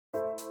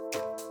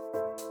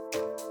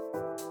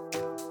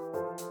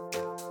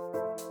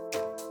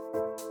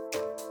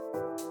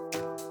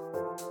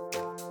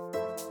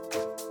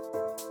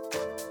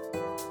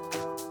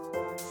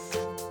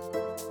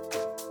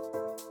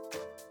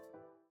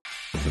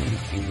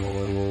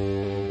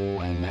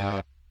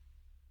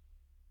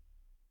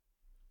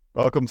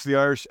Welcome to the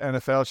Irish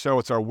NFL show.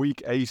 It's our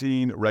Week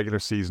 18 regular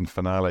season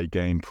finale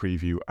game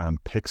preview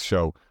and picks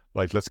show.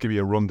 Right, let's give you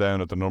a rundown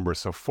of the numbers.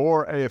 So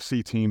 4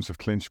 AFC teams have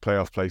clinched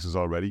playoff places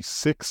already.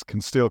 6 can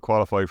still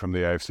qualify from the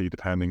AFC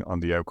depending on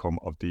the outcome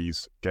of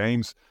these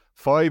games.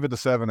 5 of the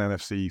 7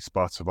 NFC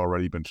spots have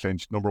already been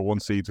clinched. Number 1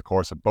 seeds, of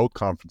course, of both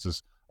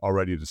conferences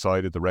already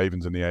decided. The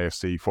Ravens in the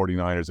AFC,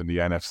 49ers in the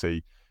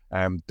NFC.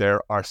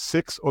 There are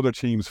 6 other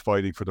teams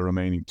fighting for the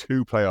remaining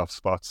 2 playoff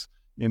spots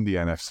in the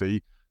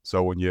NFC.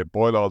 So when you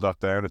boil all that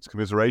down, it's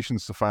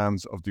commiserations to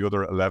fans of the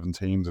other 11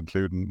 teams,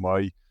 including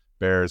my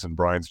Bears and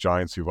Brian's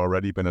Giants, who've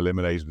already been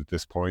eliminated at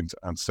this point,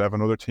 and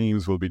 7 other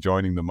teams will be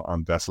joining them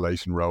on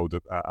Desolation Road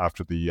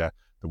after the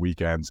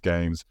weekend's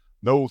games.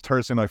 No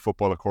Thursday night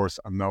football, of course,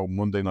 and no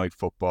Monday night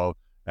football.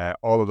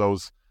 All of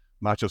those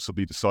matchups will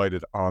be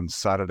decided on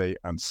Saturday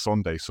and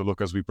Sunday. So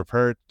look, as we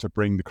prepare to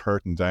bring the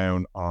curtain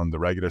down on the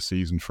regular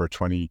season for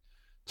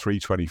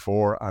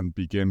 23-24 and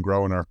begin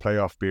growing our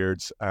playoff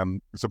beards,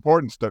 it's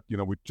important that,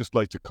 we'd just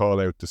like to call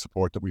out the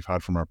support that we've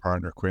had from our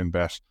partner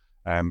QuinnBet,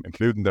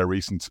 including their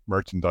recent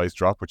merchandise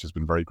drop, which has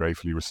been very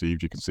gratefully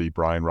received. You can see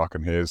Brian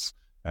rocking his.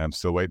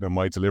 Still waiting on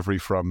my delivery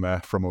from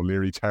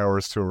O'Leary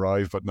Towers to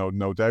arrive, but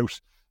no doubt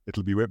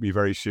it'll be with me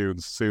very soon.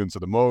 So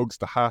the mugs,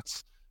 the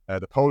hats,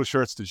 the polo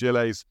shirts, the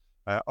gilets,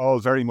 all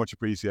very much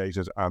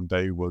appreciated, and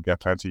they will get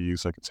plenty of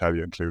use, I can tell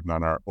you, including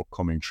on our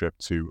upcoming trip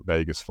to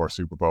Vegas for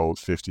Super Bowl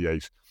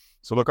 58.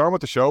 So look, on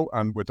with the show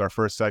and with our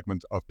first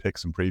segment of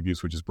picks and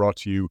previews, which is brought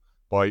to you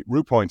by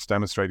Root Points,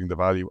 demonstrating the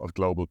value of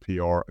global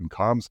PR and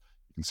comms.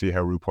 You can see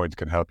how Root Points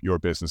can help your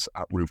business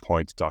at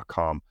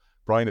rootpoint.com.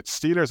 Brian, it's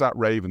Steelers at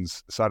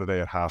Ravens Saturday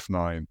at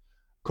 9:30. A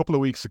couple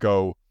of weeks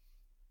ago,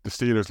 the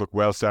Steelers looked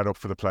well set up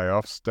for the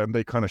playoffs. Then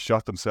they kind of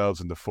shot themselves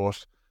in the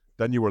foot.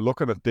 Then you were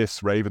looking at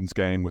this Ravens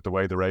game with the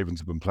way the Ravens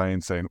have been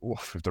playing, saying,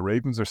 oof, if the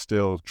Ravens are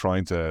still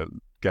trying to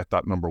get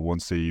that number 1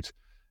 seed,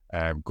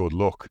 good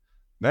luck.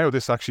 Now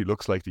this actually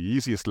looks like the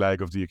easiest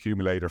leg of the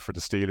accumulator for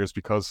the Steelers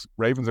because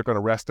Ravens are going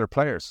to rest their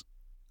players.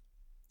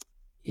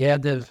 Yeah,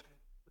 they've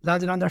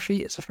landed on their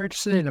feet. It's fair to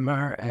say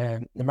Lamar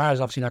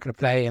is obviously not going to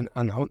play, and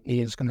Huntley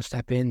is going to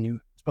step in. I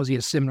suppose he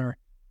has similar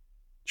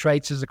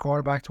traits as a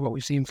quarterback to what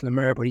we've seen from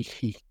Lamar, but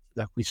he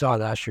like we saw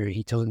last year,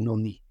 he doesn't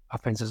run the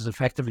offense as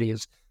effectively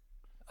as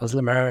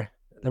Lamar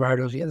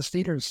does. Yeah, the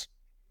Steelers,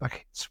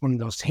 like, it's one of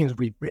those teams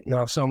we've written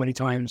off so many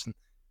times, and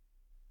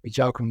we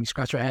joke and we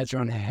scratch our heads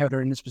around how they're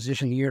in this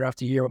position year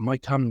after year with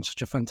Mike Tomlin,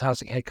 such a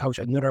fantastic head coach,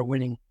 another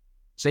winning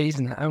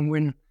season, and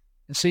win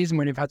a season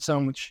where they've had so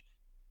much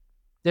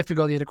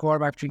difficulty at the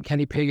quarterback between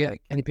Kenny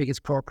Pickett's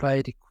poor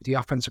play, the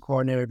offensive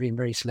coordinator being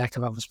very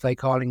selective of his play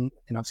calling,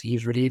 and obviously he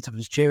was relieved of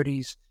his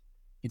duties.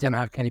 You then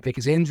have Kenny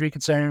Pickett's injury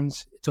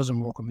concerns. It doesn't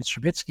work with Mr.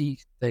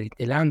 Trubisky. They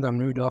land on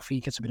Rudolph. He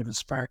gets a bit of a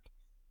spark.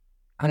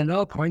 And it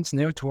all points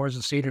now towards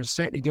the Steelers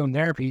certainly doing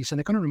their piece.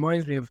 And it kind of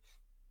reminds me of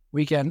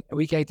week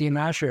 18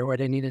 last year where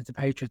they needed the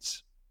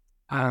Patriots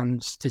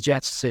and the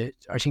Jets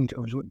I think it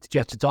was the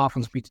Jets, the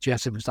Dolphins beat the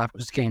Jets. That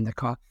was the game that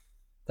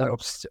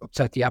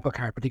upset the apple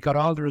cart. But they got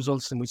all the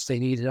results in which they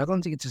needed. I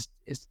don't think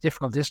it's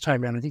difficult this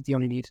time around. I think they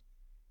only need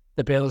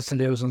the Bills to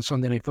lose on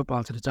Sunday Night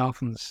Football to the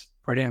Dolphins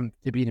for them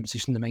to be in a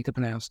position to make the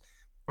playoffs.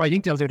 But I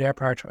think they'll do their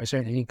part. I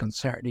certainly think on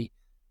Saturday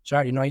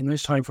night,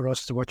 nice time for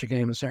us to watch a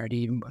game on Saturday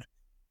even, but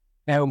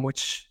how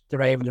much the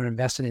Ravens are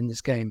invested in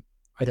this game,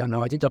 I don't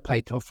know. I think they'll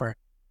play tough for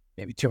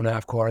maybe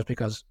 2.5 quarters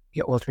because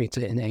ultimately it's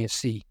in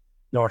AFC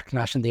North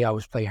Clash and they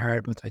always play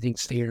hard, but I think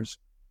Steelers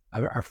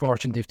are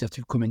fortunate if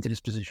they've come into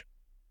this position.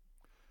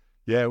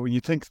 Yeah, when you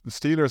think the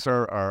Steelers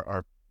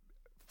are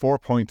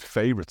 4-point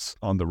favourites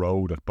on the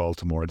road at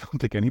Baltimore, I don't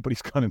think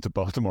anybody's gone into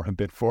Baltimore and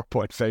been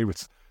 4-point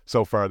favourites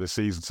so far this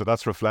season. So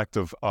that's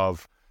reflective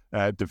of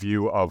the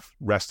view of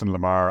resting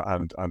Lamar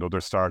and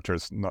other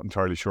starters. Not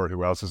entirely sure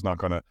who else is not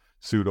going to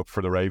suit up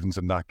for the Ravens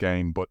in that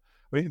game. But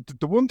I mean,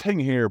 the one thing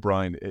here,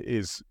 Brian,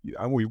 is,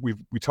 and we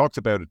talked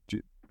about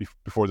it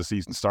before the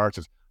season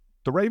started,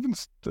 the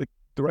Ravens,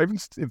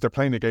 if they're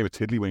playing a game of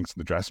tiddlywinks in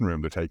the dressing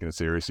room, they're taking it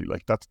seriously.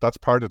 Like that's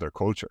part of their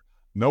culture.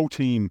 No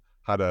team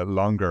had a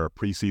longer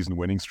preseason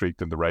winning streak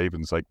than the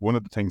Ravens. Like, one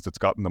of the things that's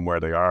gotten them where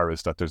they are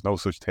is that there's no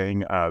such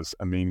thing as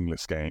a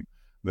meaningless game.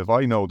 And if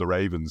I know the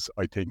Ravens,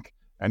 I think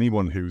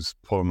anyone who's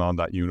pulling on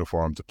that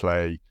uniform to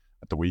play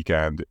at the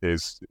weekend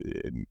is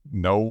in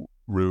no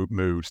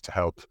mood to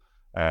help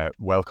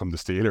welcome the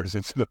Steelers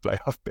into the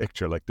playoff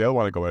picture. Like, they'll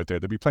want to go out there.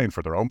 They'll be playing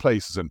for their own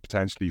places and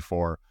potentially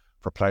for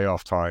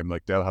playoff time.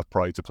 Like, they'll have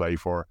pride to play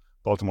for.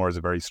 Baltimore is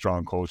a very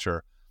strong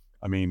culture.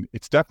 I mean,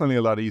 it's definitely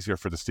a lot easier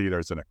for the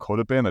Steelers than it could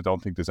have been. I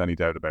don't think there's any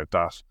doubt about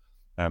that.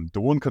 The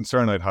one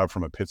concern I'd have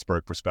from a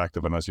Pittsburgh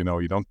perspective, and as you know,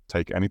 you don't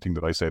take anything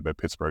that I say about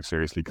Pittsburgh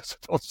seriously because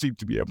I don't seem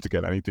to be able to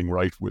get anything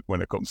right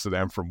when it comes to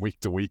them from week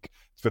to week.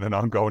 It's been an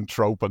ongoing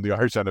trope on the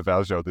Irish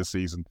NFL show this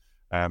season.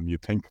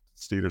 You'd think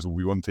Steelers would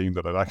be one team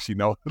that I'd actually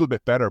know a little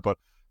bit better, but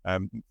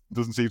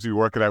doesn't seem to be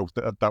working out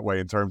that way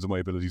in terms of my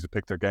ability to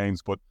pick their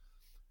games. But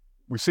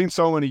we've seen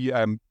so many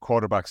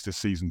quarterbacks this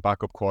season,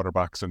 backup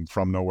quarterbacks and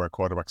from nowhere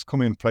quarterbacks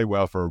come in, play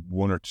well for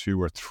 1 or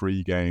 2 or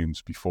 3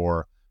 games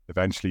before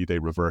eventually they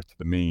revert to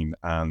the mean.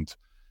 And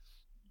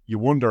you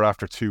wonder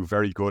after 2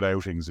 very good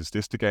outings, is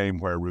this the game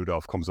where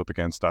Rudolph comes up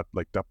against that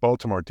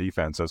Baltimore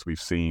defense, as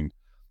we've seen?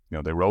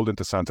 They rolled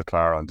into Santa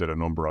Clara and did a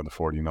number on the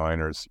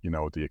 49ers.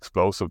 The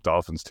explosive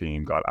Dolphins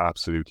team got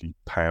absolutely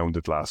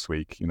pounded last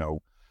week.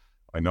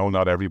 I know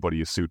not everybody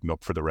is suiting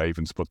up for the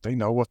Ravens, but they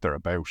know what they're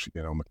about.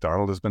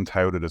 McDonald has been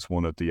touted as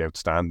one of the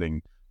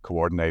outstanding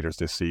coordinators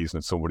this season,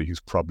 and somebody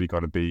who's probably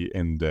going to be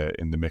in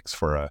the mix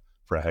for a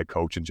head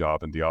coaching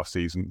job in the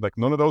offseason. Like,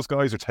 none of those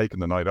guys are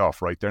taking the night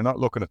off, right? They're not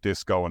looking at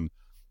this going,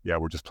 yeah,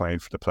 we're just playing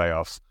for the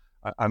playoffs.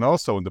 And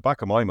also in the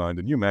back of my mind,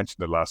 and you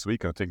mentioned it last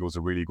week, and I think it was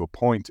a really good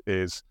point,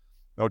 is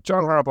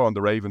John Harbaugh and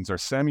the Ravens are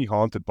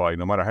semi-haunted by,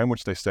 no matter how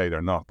much they say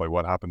they're not, by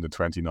what happened in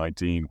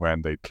 2019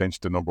 when they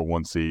clinched the number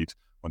 1 seed,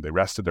 when they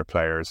rested their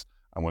players,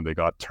 and when they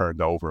got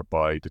turned over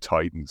by the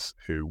Titans,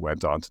 who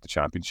went on to the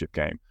championship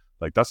game.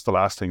 Like, that's the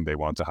last thing they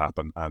want to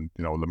happen. And,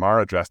 Lamar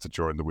addressed it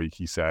during the week.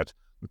 He said,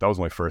 that was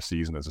my first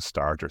season as a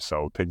starter,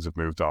 so things have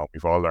moved on.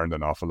 We've all learned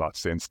an awful lot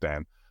since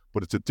then.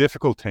 But it's a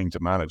difficult thing to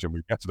manage, and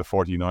we get to the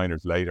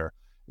 49ers later.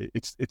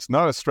 It's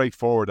not as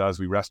straightforward as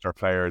we rest our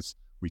players,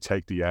 we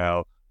take the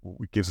L,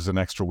 it gives us an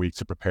extra week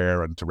to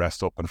prepare and to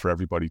rest up and for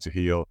everybody to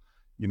heal.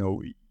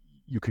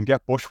 You can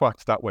get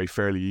bushwhacked that way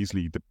fairly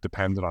easily,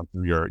 depending on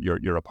who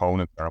your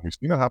opponent are. And we've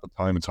seen it happen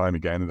time and time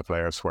again in the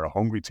playoffs, where a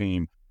hungry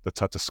team that's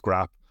had to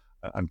scrap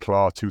and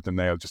claw tooth and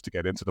nail just to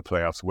get into the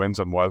playoffs, wins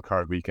on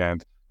wildcard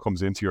weekend,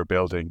 comes into your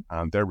building,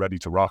 and they're ready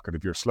to rock. And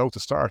if you're slow to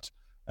start,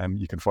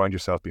 you can find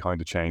yourself behind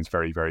the chains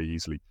very, very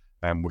easily.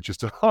 Which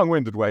is a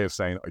long-winded way of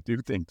saying I do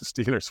think the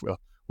Steelers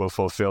will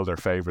fulfill their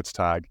favourites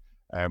tag.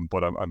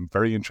 But I'm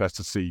very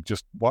interested to see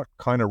just what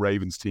kind of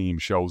Ravens team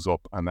shows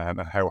up and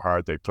how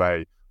hard they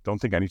play. Don't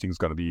think anything's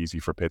going to be easy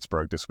for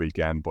Pittsburgh this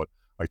weekend, but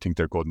I think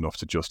they're good enough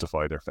to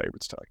justify their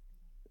favourites tag.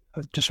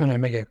 I just want to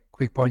make a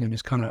quick point on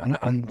this, Conor,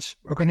 and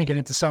we're going to get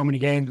into so many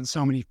games and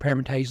so many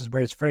permutations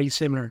where it's very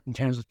similar in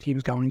terms of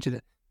teams going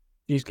into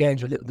these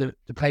games with little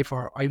to play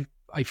for.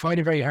 I find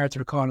it very hard to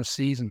recall a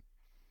season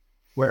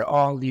where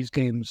all these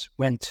games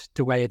went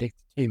the way of the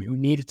team who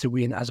needed to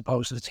win as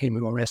opposed to the team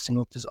who were resting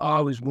up. There's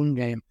always one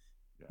game,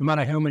 no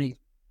matter how many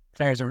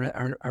players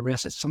are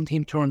rested, some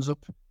team turns up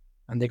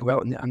and they go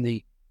out and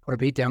they put a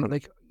beat down.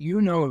 Like,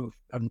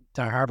 that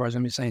Harbaugh is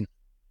going to be saying,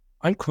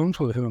 I'm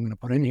comfortable with who I'm going to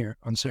put in here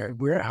on Saturday.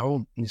 We're at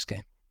home in this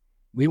game.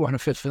 We want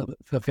to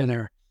fulfill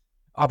our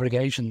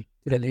obligation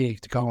to the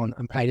league to go on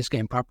and play this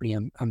game properly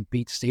and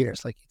beat the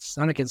Steelers. Like, it's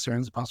not a concern,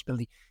 it's a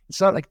possibility.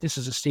 It's not like this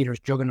is a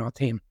Steelers juggernaut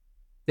team.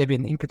 They've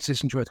been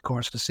inconsistent throughout the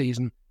course of the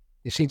season.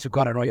 They seem to have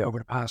got it right over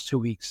the past 2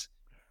 weeks.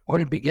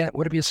 Would it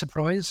be a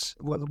surprise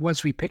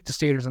once we pick the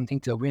Steelers and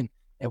think they'll win?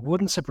 It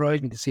wouldn't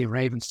surprise me to see a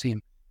Ravens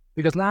team,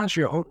 because last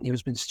year Huntley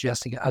has been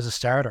suggesting it as a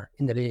starter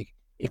in the league.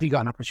 If he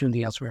got an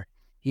opportunity elsewhere,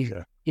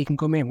 he can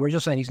come in. We're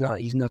just saying he's not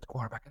the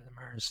quarterback at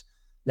Lamar's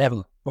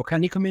level. But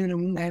can he come in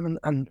one game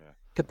and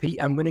compete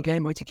and win a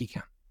game? I think he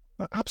can.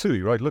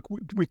 Absolutely right. Look,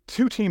 with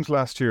 2 teams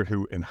last year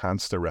who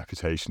enhanced their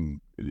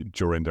reputation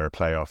during their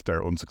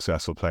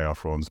unsuccessful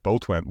playoff runs,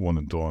 both went one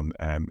and done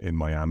in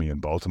Miami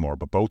and Baltimore,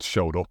 but both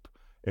showed up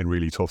in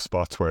really tough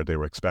spots where they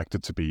were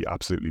expected to be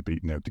absolutely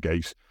beaten out the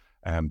gate.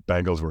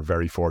 Bengals were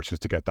very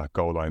fortunate to get that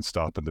goal line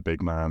stop and the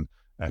big man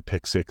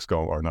pick six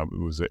going, or no,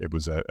 it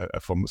was a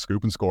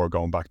scoop and score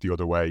going back the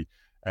other way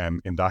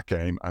in that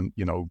game. And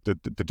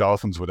the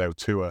Dolphins without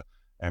Tua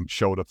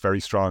showed up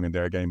very strong in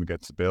their game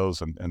against the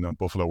Bills, and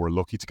Buffalo were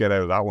lucky to get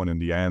out of that one in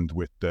the end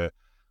with the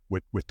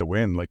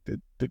win. Like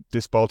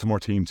this Baltimore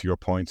team, to your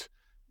point,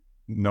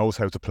 knows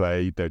how to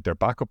play. Their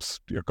backups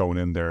are going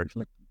in there.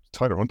 Like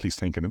Tyler Huntley's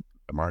thinking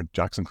Lamar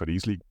Jackson could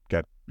easily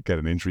get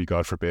an injury,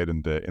 God forbid,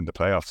 in the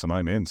playoffs, and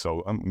I'm in.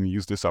 So I'm going to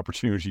use this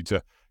opportunity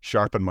to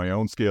sharpen my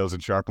own skills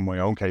and sharpen my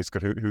own case.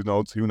 Because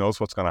who knows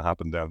what's going to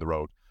happen down the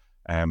road.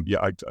 I'm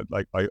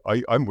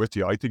with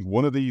you. I think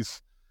one of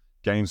these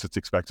games that's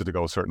expected to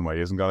go a certain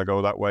way isn't going to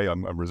go that way.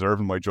 I'm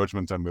reserving my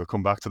judgment, and we'll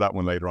come back to that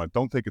one later on.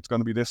 Don't think it's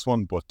going to be this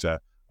one, but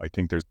I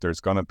think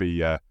there's going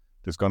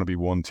to be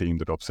one team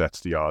that upsets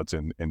the odds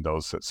in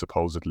those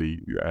supposedly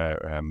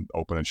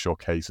open and shut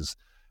cases.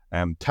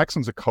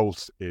 Texans and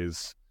Colts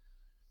is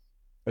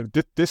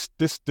this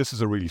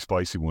is a really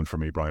spicy one for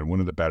me, Brian. One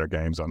of the better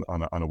games on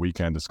a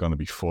weekend that's going to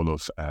be full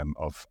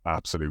of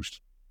absolute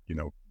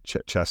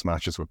chess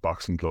matches with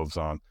boxing gloves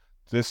on.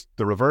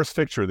 The reverse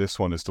fixture of this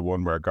one is the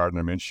one where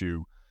Gardner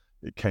Minshew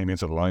came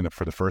into the lineup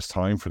for the first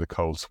time for the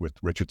Colts with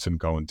Richardson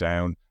going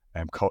down.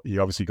 He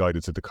obviously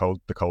guided to the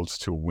Colts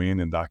to a win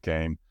in that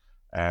game.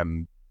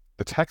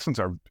 The Texans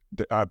are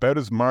about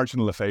as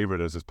marginal a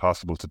favourite as it's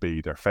possible to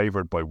be. They're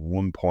favoured by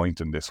 1 point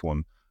in this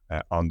one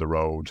on the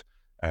road.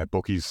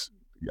 Bookies,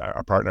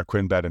 our partner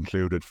QuinnBet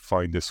included,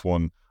 find this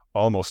one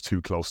almost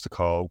too close to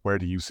call. Where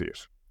do you see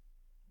it?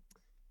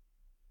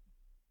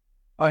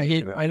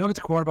 I look at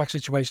the quarterback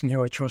situation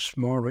here. I trust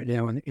more right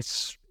now, and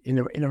it's in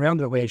a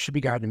roundabout way. It should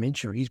be Gardner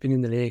Minshew. He's been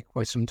in the league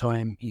quite some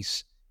time.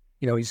 He's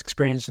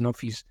experienced enough.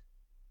 He's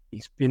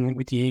He's been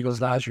with the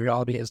Eagles last year,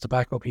 albeit as the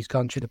backup. He's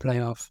gone through the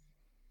playoff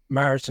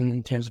marathon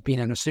in terms of being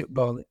in a Super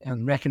Bowl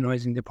and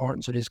recognising the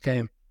importance of this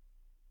game.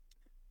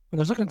 When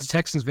I was looking at the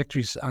Texans'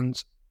 victories,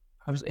 and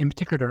I was in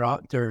particular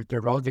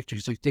their road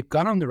victories, like they've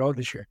gone on the road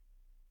this year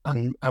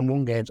and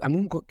won games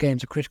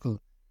at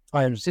critical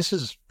times. This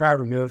is far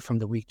removed from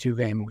the Week 2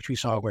 game, which we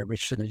saw where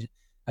Richardson,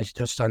 as you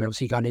touched on,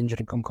 he got injured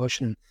and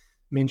concussion.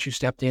 Minshew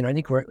stepped in. I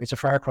think it's a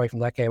far cry from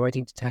that game. I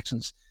think the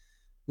Texans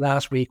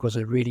last week was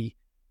a really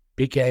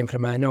big game for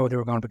them. I know they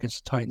were going up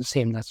against the Titans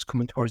team that's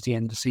coming towards the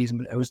end of the season,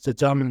 but it was the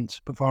dominant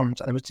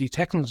performance, and it was the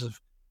Texans of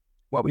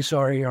what we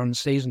saw here on the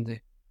season. The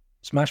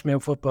smash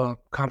mouth football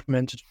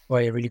complemented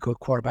by a really good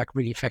quarterback,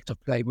 really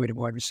effective play by the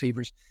wide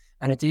receivers,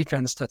 and a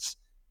defense that's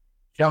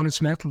shown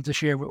its mettle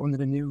this year under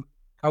the new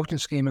coaching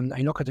scheme. And I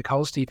look at the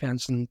Colts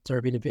defense, and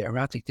they're being a bit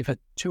erratic. They've had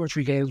 2 or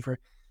 3 games for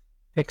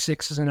pick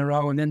sixes in a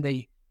row, and then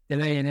they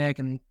lay an egg.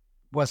 And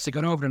whilst they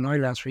got over the night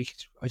last week,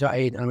 I thought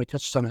Aiden, and we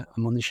touched on it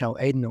on Monday show,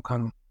 Aiden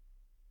O'Connell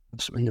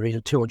in the region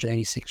of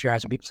 286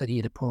 yards, and people said he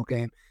had a poor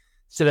game.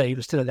 Still, he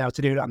was still allowed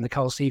to do that on the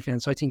Colts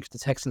defense. So I think if the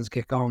Texans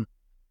get going,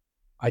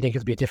 I think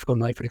it'll be a difficult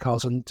night for the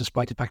Colts. And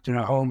despite the fact they're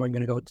at home, I'm going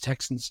to go with the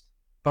Texans.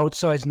 Both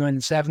sides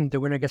 9-7. The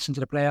winner gets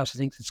into the playoffs. I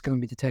think it's going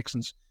to be the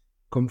Texans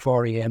come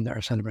 4 a.m. that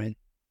are celebrating.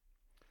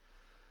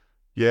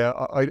 Yeah,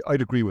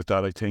 I'd agree with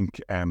that. I think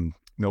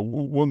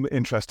one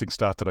interesting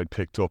stat that I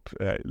picked up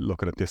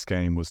looking at this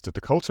game was that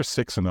the Colts are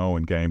 6-0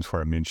 in games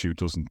where Minshew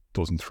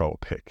doesn't throw a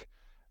pick.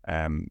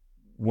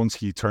 Once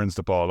he turns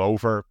the ball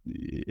over,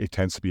 it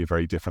tends to be a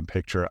very different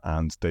picture,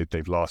 and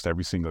they've lost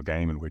every single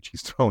game in which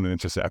he's thrown an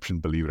interception,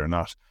 believe it or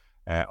not.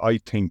 I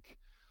think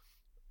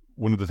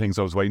one of the things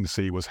I was waiting to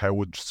see was how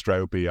would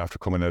Stroud be after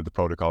coming out of the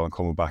protocol and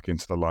coming back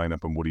into the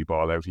lineup, and would he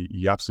ball out?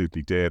 He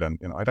absolutely did, and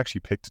I'd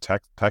actually picked the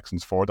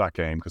Texans for that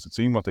game because it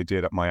seemed what they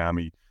did at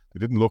Miami. They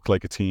didn't look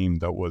like a team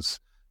that was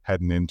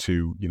heading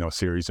into a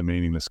series of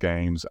meaningless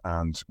games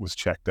and was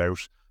checked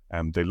out.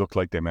 They looked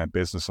like they meant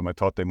business, and I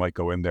thought they might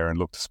go in there and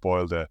look to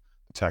spoil the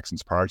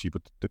Texans party,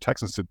 but the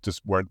Texans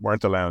just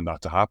weren't allowing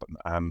that to happen.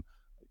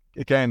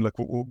 Again, look,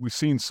 we've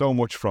seen so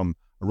much from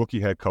a rookie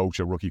head coach,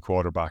 a rookie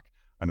quarterback,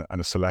 and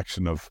a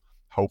selection of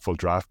hopeful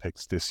draft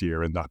picks this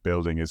year in that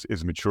building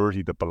is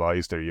maturity that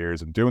belies their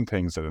years, and doing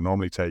things that it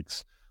normally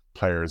takes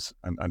players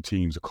and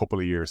teams a couple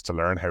of years to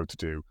learn how to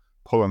do,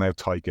 pulling out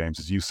tight games,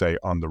 as you say,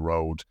 on the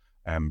road,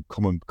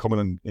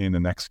 coming in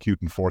and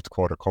executing fourth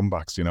quarter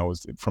comebacks.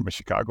 From a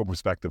Chicago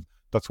perspective,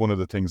 that's one of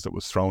the things that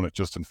was thrown at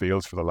Justin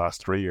Fields for the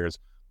last 3 years.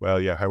 Well,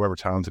 yeah, however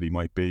talented he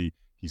might be,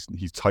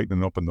 he's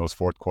tightening up in those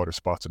fourth quarter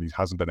spots, and he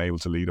hasn't been able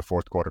to lead a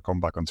fourth quarter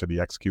comeback until he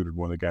executed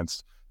one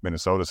against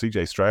Minnesota.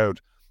 CJ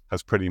Stroud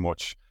has pretty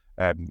much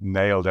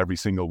nailed every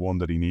single one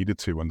that he needed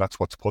to, and that's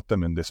what's put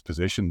them in this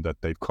position that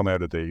they've come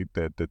out of the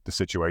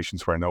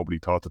situations where nobody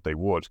thought that they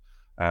would.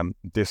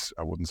 This,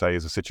 I wouldn't say,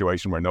 is a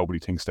situation where nobody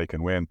thinks they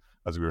can win.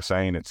 As we were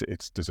saying,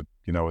 there's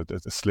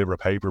a sliver of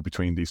paper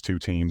between these two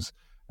teams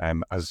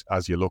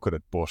as you look at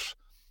it, but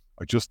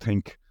I just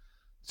think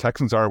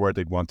Texans are where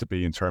they'd want to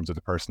be in terms of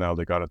the personnel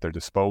they got at their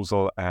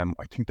disposal. I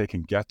think they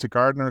can get to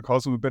Gardner and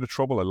cause them a bit of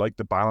trouble. I like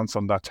the balance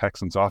on that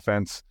Texans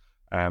offense,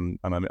 and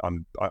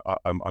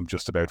I'm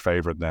just about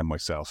favouring them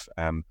myself.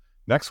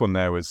 Next one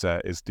now is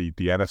the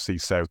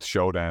NFC South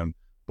showdown,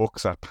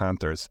 Bucs at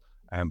Panthers,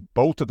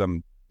 both of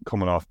them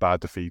coming off bad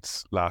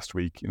defeats last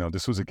week.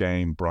 This was a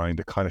game, Brian,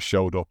 that kind of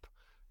showed up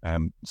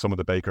some of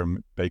the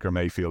Baker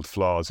Mayfield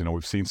flaws.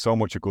 We've seen so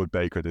much of good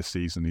Baker this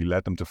season. He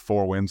led them to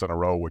 4 wins in a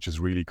row, which has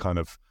really kind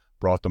of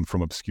brought them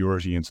from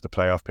obscurity into the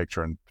playoff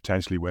picture and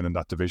potentially winning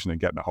that division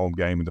and getting a home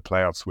game in the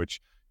playoffs, which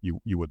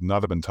you would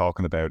not have been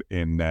talking about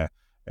in at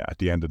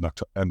the end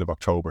of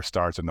October,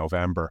 start of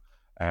November.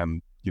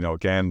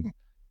 Again,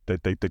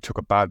 they took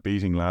a bad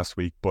beating last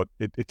week, but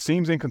it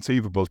seems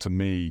inconceivable to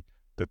me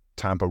that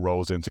Tampa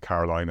rolls into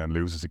Carolina and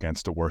loses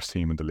against the worst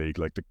team in the league.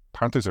 Like, the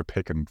Panthers are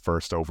picking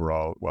first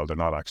overall. Well, they're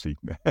not actually.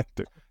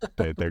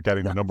 they're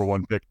getting the number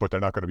 1 pick, but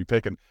they're not going to be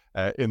picking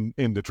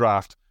in the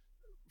draft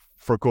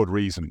for good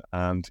reason.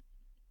 And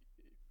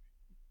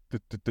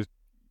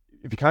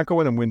if you can't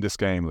go in and win this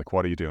game, like,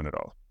 what are you doing at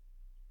all?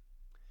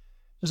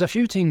 There's a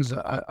few things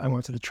I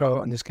wanted to throw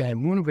out in this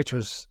game. One of which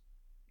was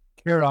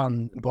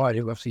Kieran Boyd,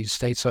 who obviously is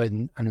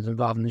stateside and is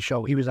involved in the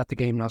show. He was at the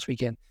game last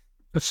weekend.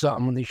 Put that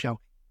on Monday show.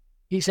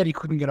 He said he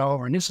couldn't get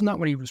over, and this is not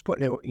what he was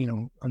putting out,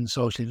 on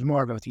social. It was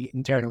more about the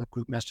internal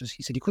group messages.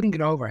 He said he couldn't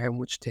get over how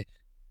much the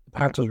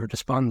Panthers were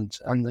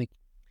despondent, and like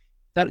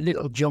that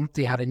little jump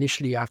they had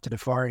initially after the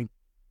firing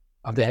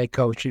of the head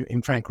coach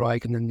in Frank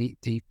Reich, and then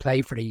the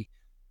play for the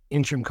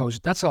interim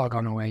coach, that's all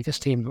gone away. This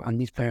team and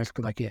these players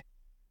look like a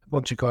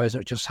bunch of guys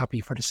that are just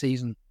happy for the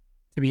season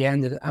to be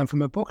ended. And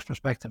from a Bucs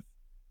perspective,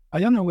 I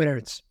don't know whether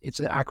it's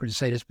accurate to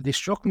say this, but they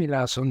struck me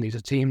last Sunday as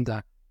a team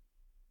that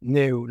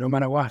knew, no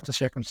matter what the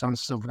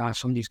circumstances of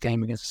last Sunday's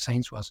game against the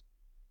Saints was,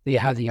 they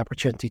had the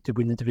opportunity to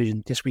win the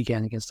division this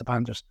weekend against the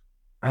Panthers.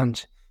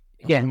 And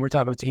again, we're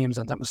talking about teams,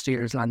 and that was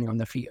Steelers landing on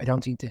their feet. I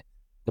don't think the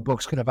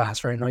Bucs could have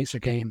asked for a nicer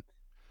game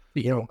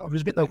You know, it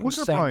was a bit like I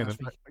wonder, Brian,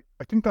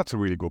 I think that's a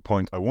really good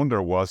point. I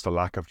wonder, was the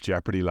lack of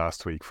jeopardy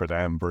last week for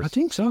them versus I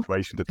think so. the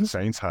situation that the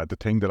Saints had, the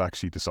thing that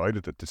actually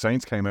decided that the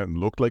Saints came out and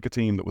looked like a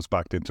team that was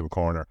backed into a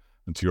corner.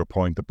 And to your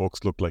point, the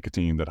Bucs looked like a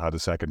team that had a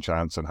second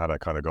chance and had a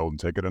kind of golden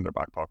ticket in their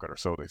back pocket, or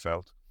so they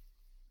felt.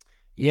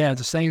 Yeah,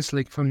 the Saints,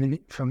 like from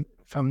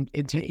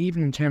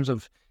even in terms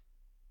of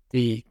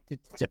the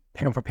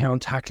pound for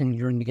pound tackling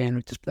during the game,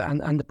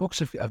 and the Bucs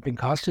have been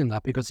costing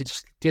that because they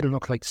just didn't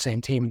look like the same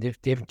team.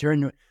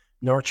 They're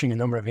nurturing a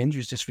number of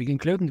injuries this week,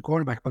 including the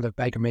quarterback. Well,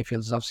 Baker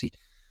Mayfield has obviously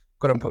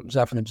got to put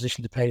himself in a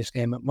position to play this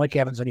game. Mike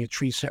Evans only had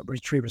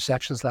three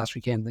receptions last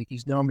weekend. Like,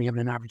 he's normally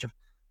having an average of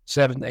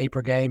 7 to 8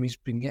 per game. He's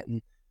been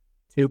getting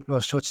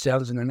 2+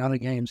 touchdowns in a lot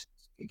of games.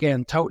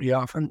 Again, totally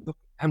off. And look,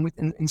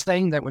 in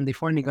saying that, when they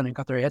finally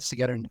got their heads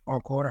together in the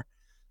fourth quarter,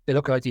 they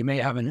look like they may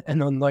have an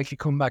unlikely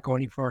comeback,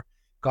 only for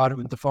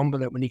Godwin to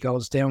fumble it when he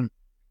goes down.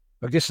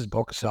 But this is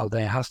Bucs all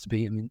day. It has to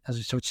be. I mean, as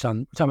we touched on,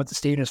 we're talking about the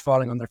Steelers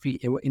falling on their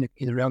feet in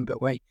a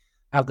roundabout way.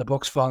 Have the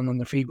Bucs falling on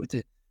their feet with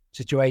the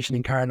situation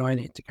in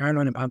Carolina. The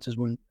Carolina Panthers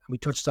won, and we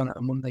touched on it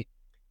on Monday.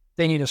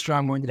 They need a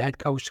strong-minded head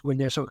coach to win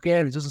there. So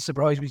again, it doesn't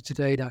surprise me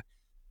today that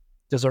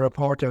there's a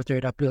report out there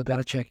that Bill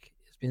Belichick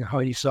has been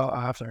highly sought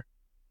after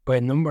by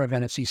a number of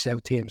NFC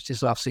South teams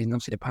this offseason.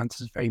 Obviously, the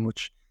Panthers very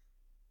much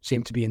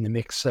seem to be in the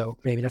mix. So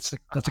maybe that's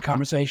a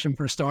conversation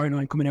for a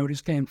storyline coming out of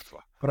this game.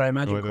 But I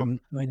imagine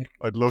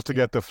I'd love to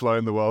get the fly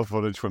in the wall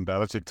footage when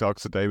Belichick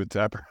talks to David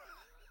Tepper.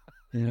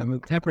 Yeah, well,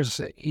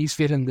 he's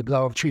fitting the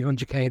blow of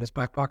 $300K in his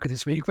back pocket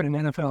this week with an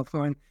NFL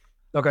fine.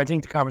 Look, I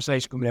think the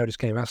conversation coming out of this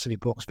game has to be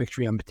Bucs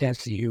victory and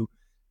potentially who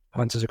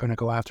Panthers are going to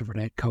go after for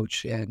the head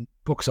coach. And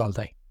Bucs all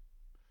day.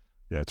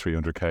 Yeah,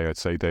 $300K. I'd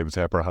say David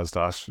Tepper has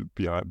that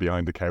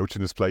behind the couch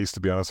in his place, to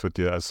be honest with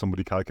you, as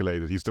somebody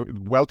calculated. He's the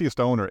wealthiest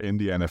owner in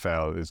the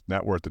NFL. His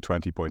net worth of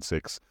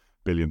 $20.6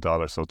 billion.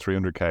 So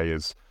 $300K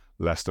is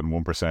less than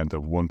 1%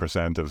 of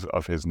 1%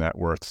 of his net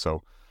worth.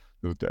 So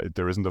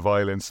there isn't a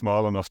violin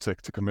small enough to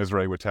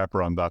commiserate with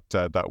Tepper on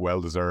that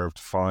well-deserved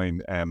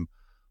fine.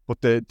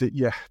 But the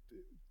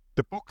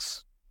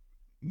Bucs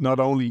not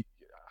only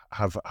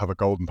have a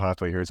golden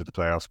pathway here to the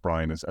playoffs,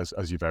 Brian,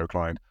 as you've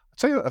outlined. I'd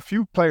say a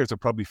few players are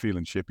probably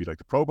feeling chippy, like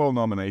the Pro Bowl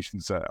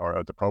nominations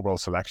or the Pro Bowl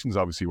selections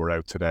obviously were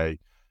out today.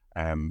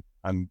 And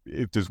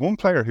if there's one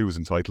player who was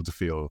entitled to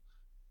feel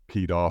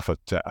peed off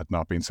at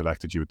not being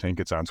selected, you would think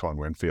it's Antoine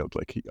Winfield.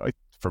 Like,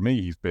 for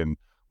me, he's been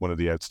one of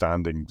the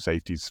outstanding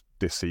safeties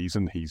this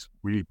season. He's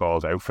really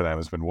balled out for them.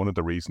 Has been one of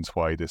the reasons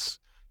why this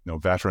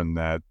veteran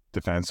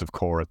defensive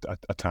core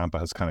at Tampa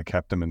has kind of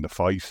kept them in the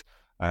fight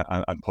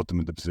and put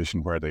them in the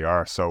position where they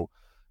are. So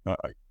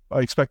I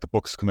expect the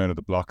Bucs to come out of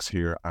the blocks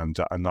here and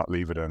not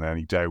leave it in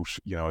any doubt.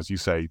 As you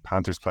say,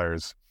 Panthers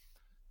players,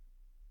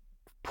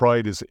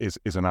 pride is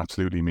an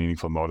absolutely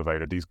meaningful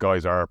motivator. These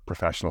guys are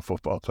professional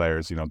football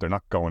players. They're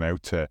not going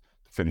out to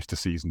finish the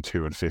season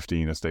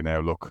 2-15 as they now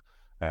look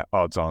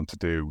odds on to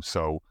do.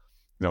 So,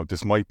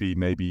 this might be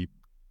maybe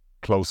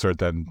closer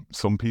than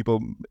some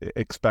people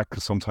expect,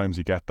 because sometimes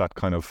you get that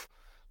kind of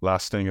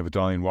last sting of a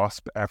dying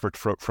wasp effort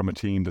from a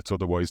team that's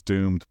otherwise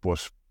doomed.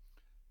 But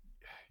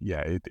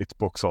yeah, it's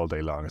Bucs all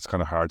day long. It's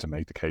kind of hard to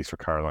make the case for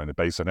Carolina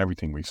based on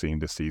everything we've seen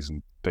this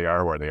season. They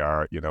are where they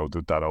are.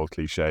 That old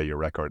cliche,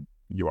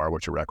 you are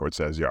what your record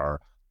says you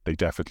are. They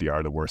definitely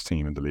are the worst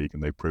team in the league,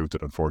 and they proved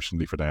it,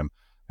 unfortunately for them,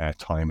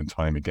 time and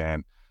time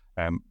again.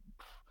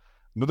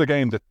 Another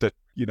game that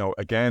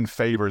again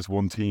favours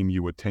one team,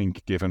 you would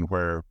think, given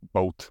where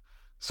both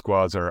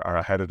squads are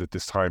ahead of it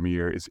this time of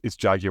year, is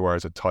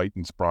Jaguars and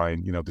Titans,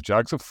 Brian. The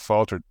Jags have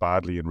faltered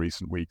badly in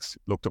recent weeks.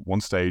 Looked at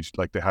one stage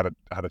like they had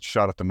a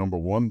shot at the number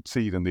 1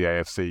 seed in the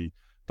AFC.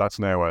 That's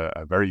now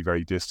a very,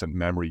 very distant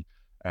memory.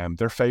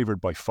 They're favoured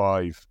by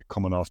 5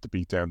 coming off the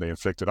beatdown they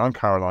inflicted on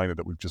Carolina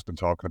that we've just been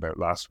talking about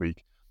last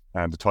week.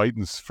 And the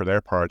Titans, for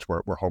their part,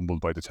 were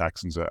humbled by the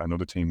Texans,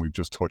 another team we've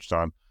just touched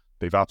on.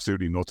 They've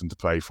absolutely nothing to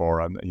play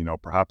for, and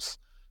perhaps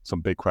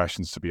some big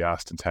questions to be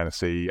asked in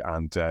Tennessee,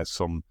 and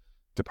some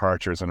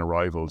departures and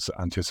arrivals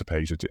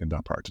anticipated in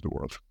that part of the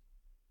world.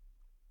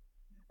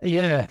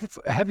 Yeah,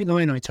 a heavy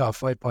line, I thought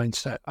 5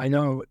 points. I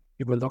know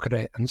people look at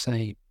it and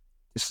say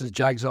this is a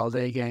Jags all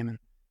day game, and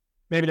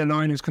maybe the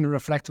line is kind of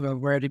reflective of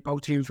where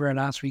both teams were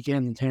last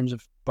weekend in terms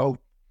of both.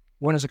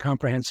 One is a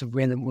comprehensive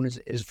win, and one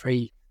is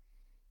very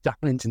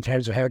dominant in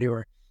terms of how they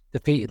were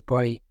defeated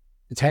by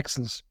the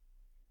Texans.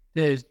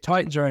 The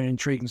Titans are an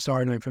intriguing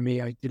storyline for me.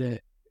 I did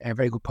a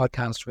very good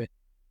podcast with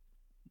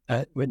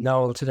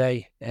Noel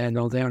today,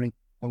 Noel Downing,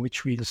 on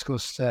which we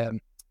discussed the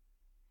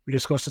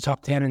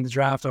top 10 in the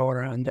draft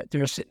order, and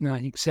they're sitting at, I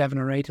think, 7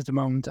 or 8 at the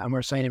moment, and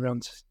we're saying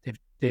around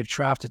they've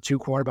drafted 2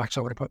 quarterbacks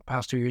over the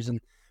past 2 years,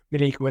 and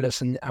Malik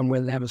Willis and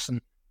Will Levis,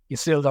 and you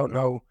still don't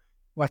know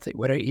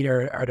whether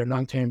either are the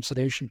long-term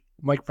solution.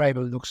 Mike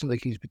Vrabel looks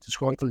like he's a bit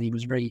disgruntled. He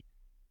was very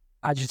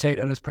agitated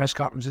at his press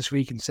conference this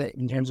week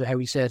in terms of how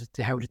he said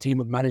how the team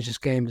would manage this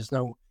game. There's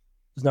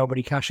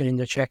nobody cashing in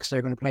their checks.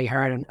 They're going to play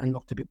hard and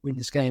look to win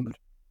this game. But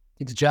I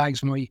think the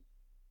Jags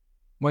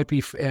might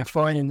be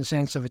fine in the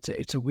sense of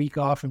it's a week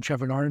off from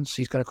Trevor Lawrence.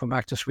 He's going to come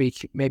back this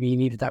week. Maybe he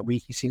needed that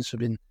week. He seems to have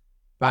been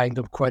banged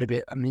up quite a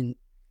bit. I mean,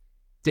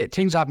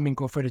 things haven't been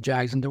good for the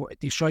Jags, and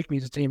they strike me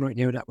as a team right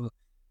now that will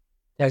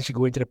actually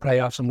go into the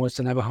playoffs, and once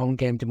they have a home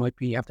game, they might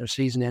be, after their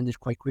season ended,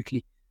 quite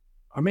quickly.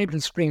 Or maybe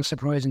they'll spring a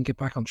surprise and get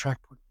back on track.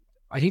 But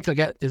I think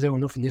they'll do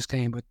enough in this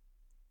game, but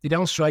they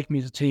don't strike me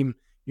as a team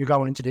you're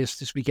going into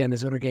this weekend.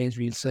 There's other games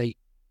where you'll say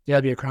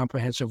they'll be a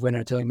comprehensive winner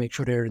until they make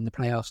sure they're in the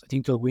playoffs. I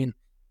think they'll win,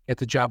 get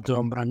the job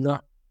done, but I'm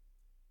not,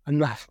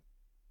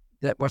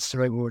 what's the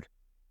right word?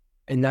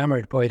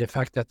 Enamored by the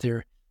fact that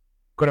they're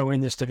going to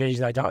win this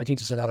division. I think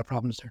there's a lot of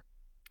problems there.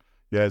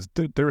 Yeah,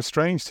 they're a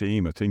strange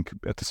team. I think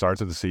at the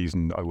start of the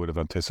season, I would have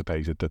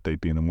anticipated that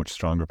they'd be in a much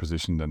stronger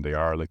position than they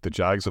are. Like the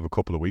Jags of a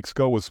couple of weeks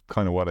ago was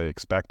kind of what I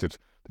expected.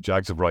 The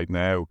Jags of right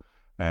now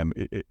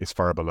is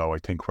far below, I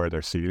think, where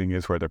their ceiling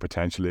is, where their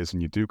potential is.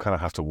 And you do kind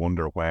of have to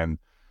wonder when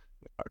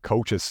a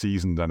coach as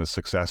seasoned and as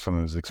successful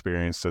and as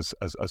experienced as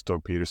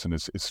Doug Peterson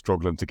is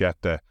struggling to get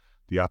the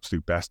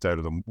absolute best out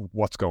of them.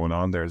 What's going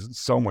on there? There's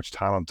so much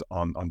talent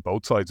on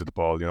both sides of the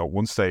ball. You know, at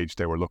one stage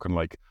they were looking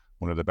like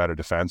one of the better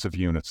defensive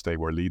units. They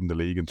were leading the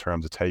league in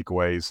terms of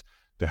takeaways.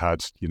 They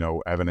had, you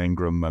know, Evan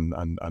Ingram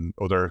and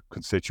other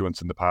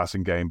constituents in the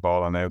passing game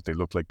balling out. They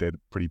looked like they had a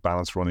pretty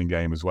balanced running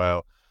game as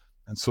well.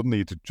 And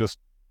suddenly it just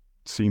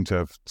seemed to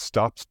have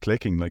stopped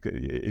clicking. Like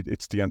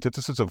it's the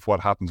antithesis of what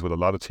happens with a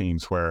lot of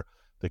teams where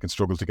they can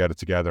struggle to get it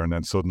together and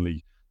then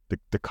suddenly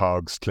the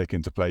cogs click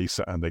into place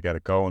and they get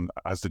it going.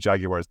 As the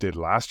Jaguars did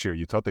last year,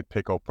 you thought they'd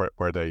pick up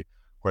where they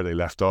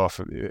left off.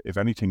 If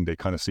anything, they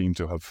kind of seem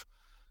to have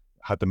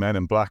had the men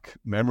in black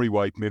memory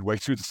wipe midway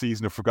through the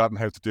season, have forgotten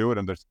how to do it,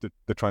 and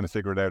they're trying to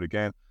figure it out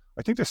again.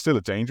 I think they're still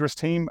a dangerous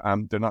team,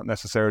 and they're not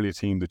necessarily a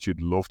team that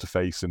you'd love to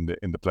face in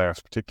the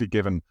playoffs, particularly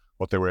given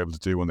what they were able to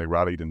do when they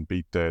rallied and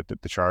beat the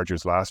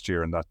Chargers last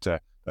year, and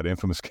that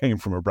infamous game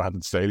from a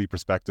Brandon Staley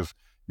perspective.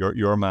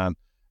 Your man.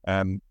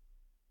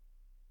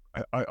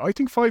 I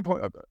think 5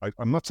 points.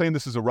 I'm not saying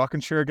this is a rocking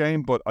chair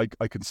game, but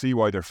I can see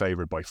why they're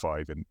favoured by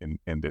 5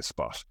 in this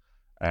spot.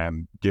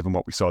 Given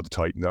what we saw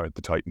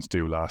the Titans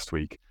do last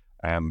week.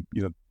 You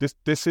know,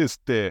 this is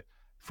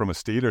from a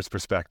Steelers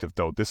perspective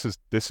though, this is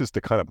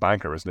the kind of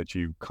banker, isn't it?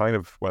 You kind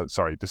of,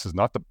 this is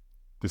not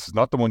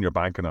the one you're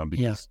banking on,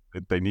 because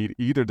they need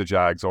either the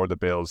Jags or the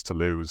Bills to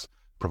lose,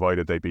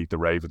 provided they beat the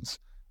Ravens.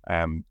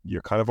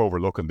 You're kind of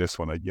overlooking this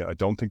one. I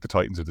don't think the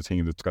Titans are the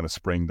team that's going to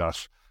spring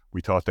that we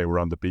thought they were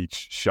on the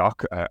beach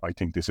shock. I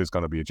think this is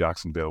going to be a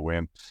Jacksonville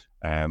win.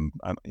 And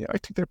yeah, I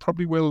think they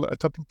probably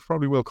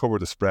will cover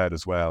the spread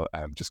as well,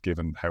 just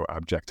given how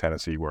abject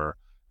Tennessee were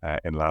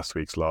in last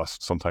week's loss.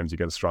 Sometimes you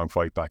get a strong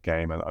fight back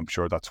game, and I'm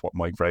sure that's what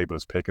Mike Vrabel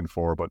is picking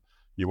for, but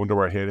you wonder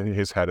where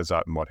his head is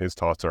at and what his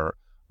thoughts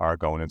are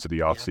going into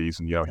the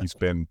off-season. You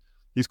know,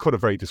 he's cut a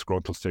very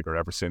disgruntled figure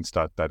ever since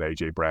that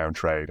AJ Brown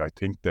trade. I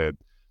think that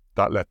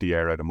let the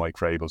air out of Mike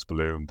Vrabel's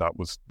balloon. That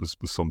was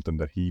something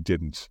that he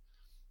didn't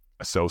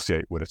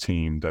associate with a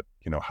team that,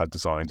 you know, had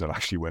designs on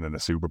actually winning a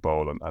Super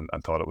Bowl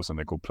and thought it was in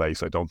a good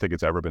place. I don't think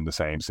it's ever been the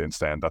same since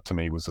then. That to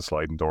me was the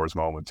sliding doors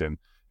moment in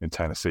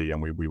Tennessee,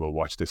 and we will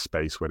watch this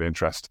space with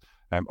interest.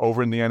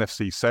 Over in the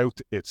NFC South,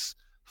 it's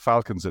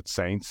Falcons at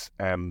Saints.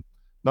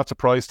 Not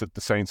surprised that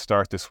the Saints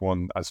start this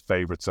one as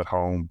favourites at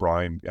home,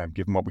 Brian,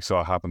 given what we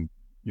saw happen,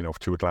 you know,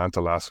 to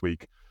Atlanta last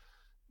week.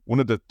 One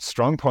of the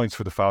strong points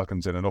for the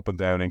Falcons in an up and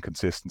down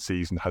inconsistent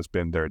season has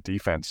been their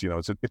defense. You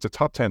know, it's a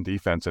top 10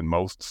 defense in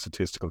most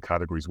statistical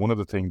categories. One of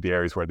the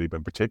areas where they've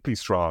been particularly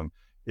strong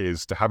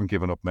is they haven't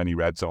given up many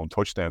red zone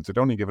touchdowns. They've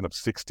only given up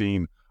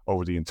 16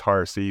 over the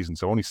entire season.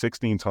 So only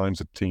 16 times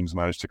the teams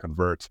managed to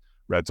convert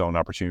red zone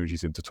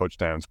opportunities into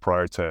touchdowns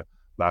prior to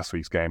last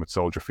week's game at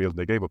Soldier Field.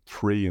 They gave up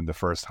 3 in the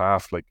first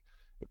half. Like,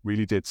 it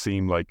really did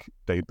seem like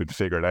they'd been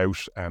figured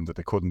out and that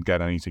they couldn't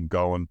get anything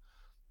going.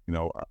 You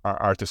know,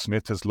 Arthur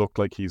Smith has looked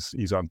like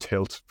he's on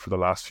tilt for the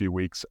last few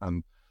weeks.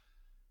 And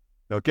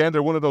now, again,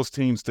 they're one of those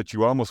teams that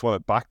you almost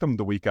want to back them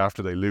the week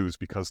after they lose,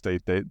 because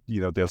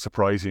they'll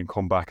surprise you and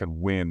come back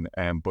and win.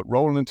 But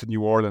rolling into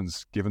New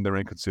Orleans, given their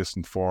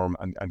inconsistent form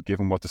and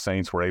given what the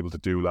Saints were able to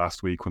do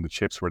last week when the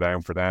chips were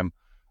down for them,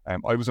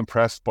 I was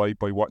impressed by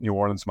what New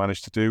Orleans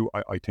managed to do.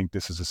 I think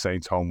this is a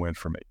Saints home win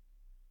for me.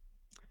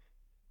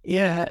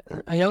 Yeah,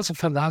 I also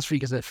felt last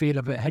week as I feel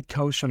of a head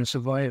coach trying to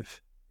survive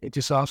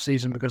this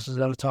off-season, because there's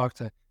a lot of talk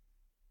that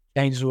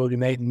changes will be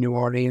made in New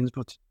Orleans,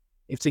 but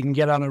if they can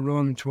get on a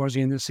run towards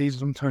the end of the season,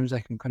 sometimes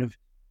they can kind of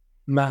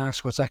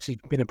mask what's actually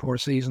been a poor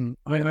season.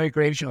 I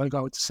agree with you. I'll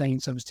go with the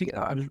Saints. I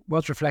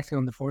was reflecting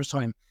on the first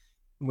time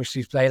in which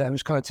these played. I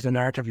was kind of to the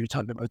narrative you were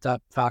talking about,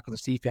 that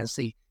Falcons defense.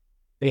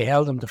 They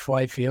held them to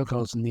 5 field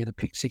goals and they had a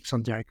pick 6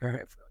 on Derek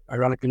Carr.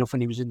 Ironically enough,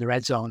 when he was in the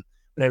red zone,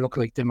 but they looked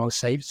like the most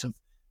safe of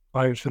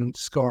players for them to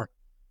score.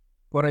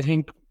 But I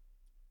think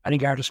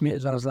Arthur Smith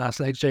is on his last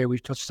legs there.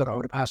 We've touched on it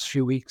over the past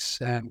few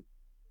weeks.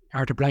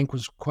 Arthur Blank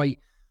was quite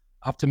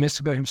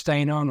optimistic about him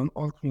staying on. And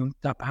ultimately,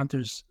 that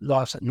Panthers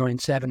loss at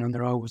 9-7 on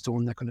their own was the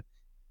one that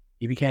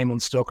he became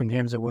unstuck in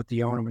terms of what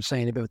the owner was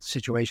saying about the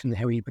situation and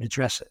how he would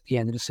address it at the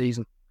end of the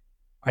season.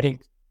 I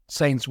think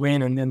Saints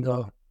win, and then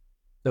they'll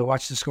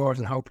watch the scores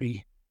and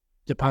hopefully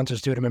the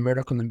Panthers do them a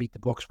miracle and beat the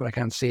Bucs, but I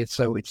can't see it.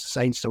 So it's the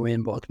Saints to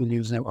win, but we'll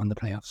lose out on the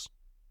playoffs.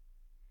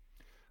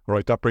 All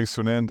right, that brings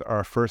to an end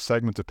our first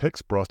segment of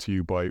picks, brought to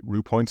you by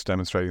RuPoint,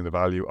 demonstrating the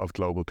value of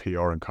global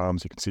PR and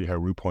comms. You can see how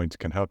RuPoint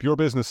can help your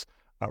business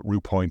at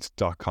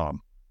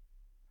rupoint.com.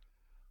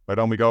 Right,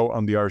 on we go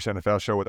on the Irish NFL show with